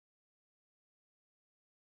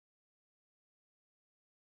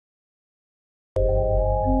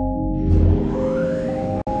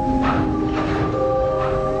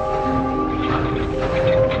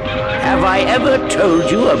ever told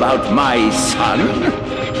you about my son?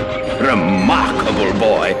 Remarkable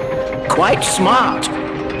boy. Quite smart.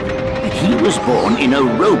 He was born in a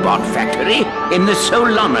robot factory in the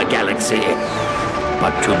Solana galaxy.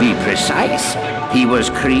 But to be precise, he was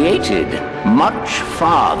created much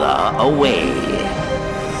farther away.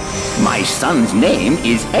 My son's name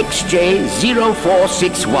is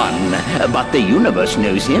XJ0461, but the universe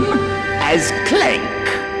knows him as Clank.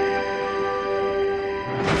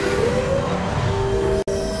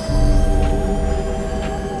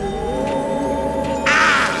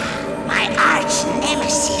 My arch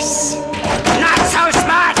nemesis. Not so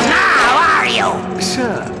smart now, are you?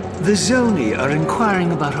 Sir, the Zoni are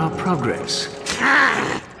inquiring about our progress.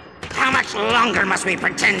 How much longer must we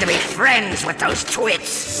pretend to be friends with those twits?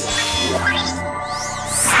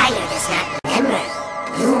 Sire does not remember.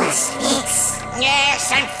 You must fix.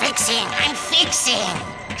 Yes, I'm fixing.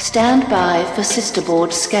 Stand by for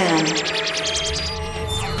sisterboard scan.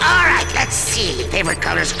 Alright, let's see. Favorite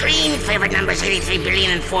colors green, favorite numbers 83 billion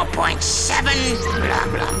and 4.7, blah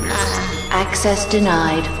blah blah. Access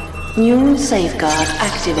denied. Neural safeguard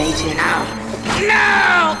activated.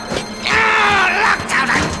 No! Locked out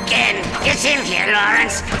again! It's in here,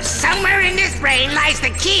 Lawrence. Somewhere in this brain lies the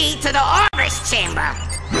key to the Orbis chamber.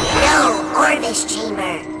 No Orbis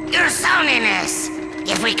chamber. Your Zoniness.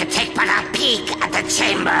 If we could take but a peek at the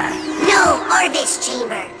chamber. No Orbis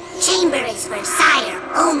chamber. Chamber is for Sire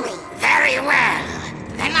only. Very well.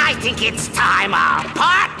 Then I think it's time our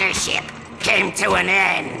partnership came to an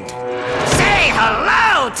end. Say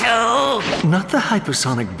hello to... Not the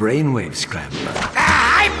hypersonic brainwave scrambler. The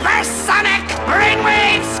Hypersonic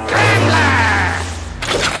Brainwave Scrambler!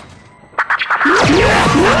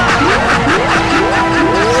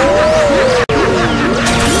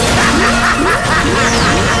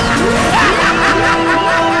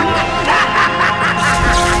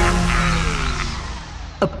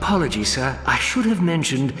 Apologies, sir. I should have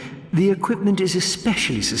mentioned the equipment is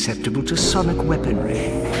especially susceptible to sonic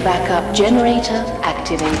weaponry. Backup generator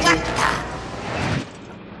activated.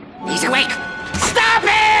 He's awake! Stop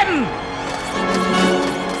him!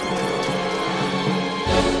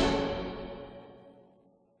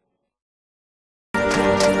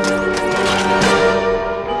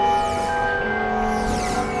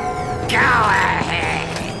 Go ahead!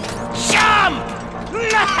 Jump!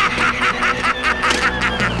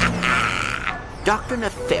 Dr.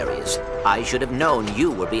 Nefarious, I should have known you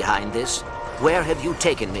were behind this. Where have you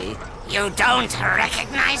taken me? You don't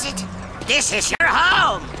recognize it? This is your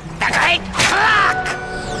home! The Great Clock!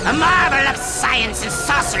 A marvel of science and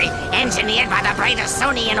sorcery, engineered by the brightest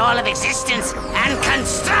Sony in all of existence, and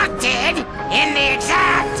constructed in the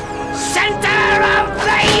exact center of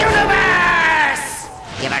the universe!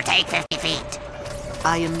 Give or take 50 feet.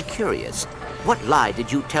 I am curious. What lie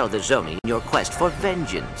did you tell the Zoni in your quest for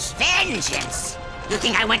vengeance? Vengeance? You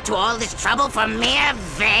think I went to all this trouble for mere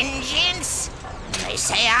vengeance? They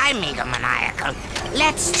say I'm egomaniacal.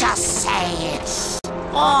 Let's just say it's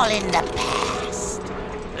all in the past.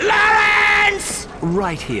 Lawrence!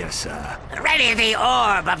 Right here, sir. Ready the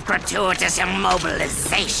orb of gratuitous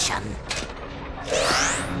immobilization.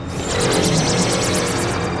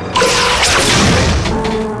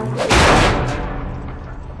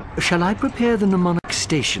 Shall I prepare the mnemonic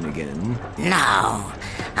station again? No,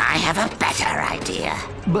 I have a better idea.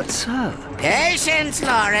 But, sir... Patience,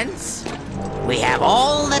 Lawrence. We have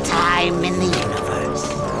all the time in the universe.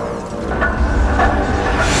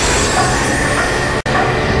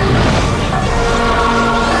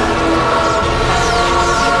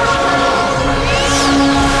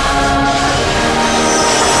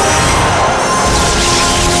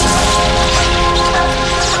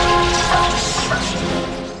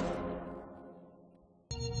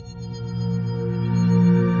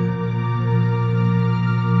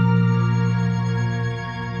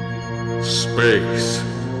 Space.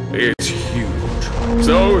 It's huge.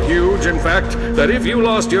 So huge, in fact, that if you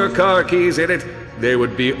lost your car keys in it, they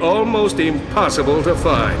would be almost impossible to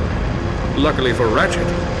find. Luckily for Ratchet,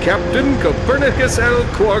 Captain Copernicus L.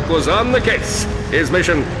 Quark was on the case. His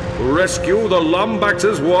mission, rescue the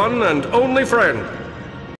Lombax's one and only friend.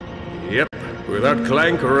 Yep, without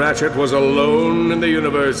Clank, Ratchet was alone in the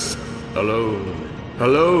universe. Alone.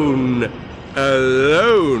 Alone.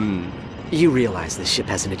 Alone. You realize this ship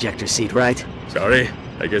has an ejector seat, right? Sorry.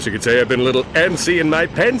 I guess you could say I've been a little antsy in my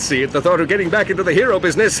pantsy at the thought of getting back into the hero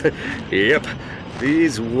business. Yep.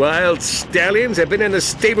 These wild stallions have been in the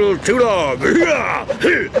stable too long.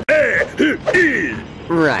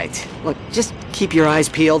 Right. Look, just keep your eyes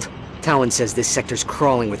peeled. Talon says this sector's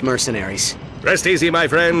crawling with mercenaries. Rest easy, my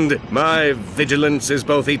friend. My vigilance is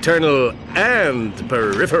both eternal and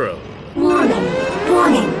peripheral. Warning.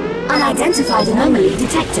 Warning! Unidentified anomaly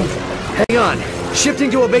detected. Hang on.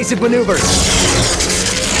 Shifting to evasive maneuvers.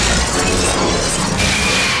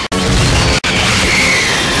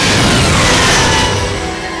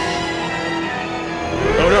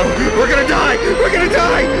 Oh no! We're gonna die! We're gonna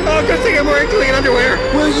die! Oh, good thing I'm wearing clean underwear!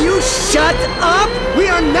 Will you shut up? We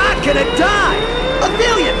are not gonna die!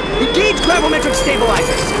 Aphelion, engage gravimetric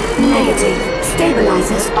stabilizers. Negative.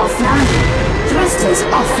 Stabilizers offline. Thrusters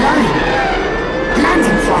offline.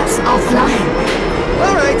 Landing flaps offline.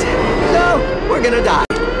 Alright, so we're gonna die.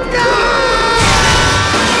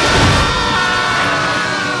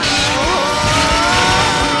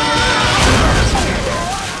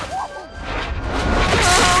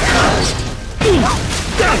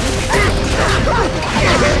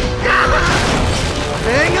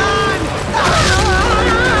 Hang on!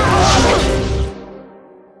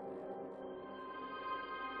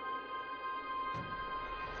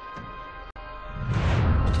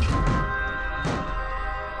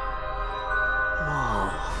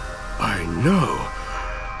 I know.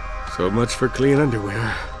 So much for clean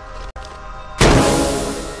underwear.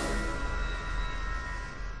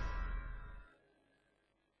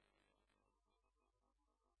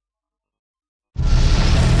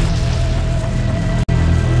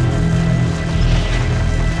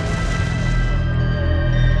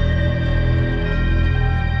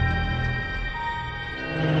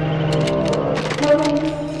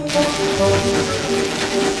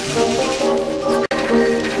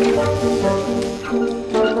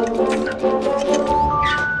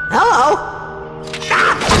 Hello?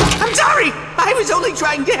 Ah! I'm sorry! I was only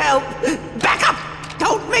trying to help! Back up!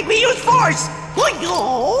 Don't make me use force!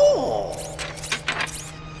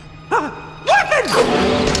 Weapon!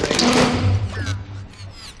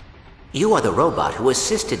 You are the robot who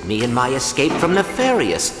assisted me in my escape from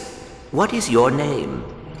Nefarious. What is your name?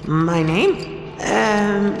 My name?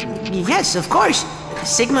 Yes, of course.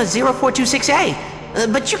 Sigma 0426A.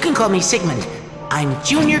 But you can call me Sigmund. I'm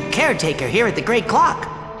junior caretaker here at the Great Clock.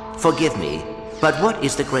 Forgive me, but what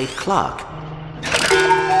is the Great Clock?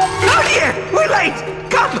 Oh dear! We're late!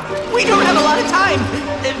 Come! We don't have a lot of time!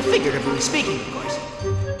 Figuratively speaking, of course.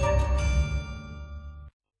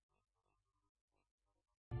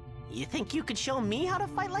 You think you could show me how to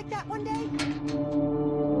fight like that one day?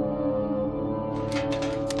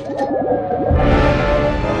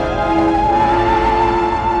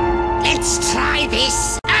 Let's try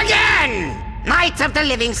this again! Night of the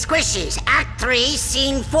Living Squishies, Act 3,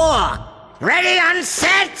 Scene 4. Ready on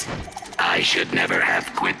set? I should never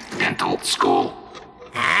have quit dental school.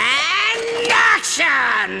 And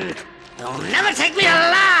action! You'll never take me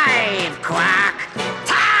alive, Quack.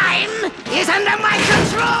 Time is under my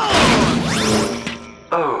control!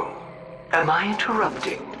 Oh, am I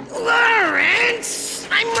interrupting? Lawrence!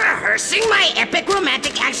 I'm rehearsing my epic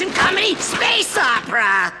romantic action comedy space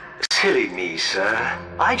opera! Silly me, sir.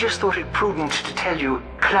 I just thought it prudent to tell you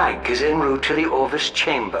Clank is en route to the Orvis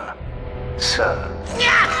chamber. Sir.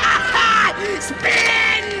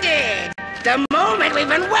 Splendid! The moment we've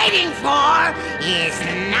been waiting for is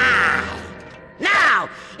now. Now,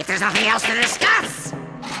 if there's nothing else to discuss.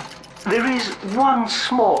 There is one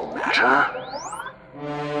small matter.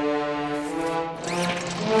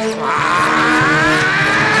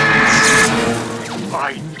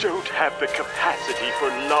 I don't have the capacity for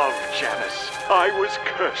love, Janice. I was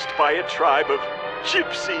cursed by a tribe of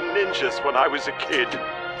gypsy ninjas when I was a kid.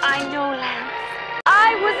 I know, Lance.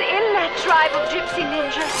 I was in that tribe of gypsy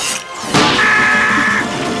ninjas.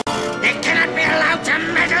 They cannot be allowed to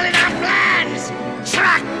meddle in our plans!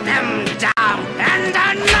 Track them down and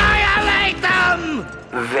annihilate them!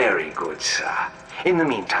 Very good, sir. In the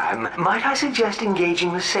meantime, might I suggest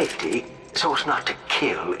engaging the safety so as not to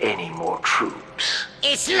kill any more troops?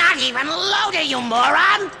 It's not even loaded, you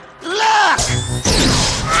moron! Look!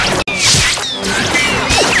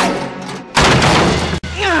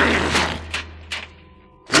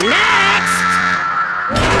 Next!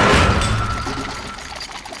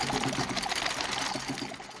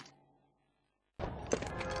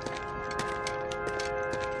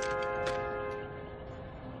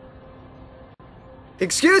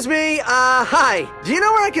 Excuse me, hi. Do you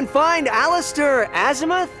know where I can find Alistair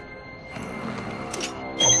Azimuth?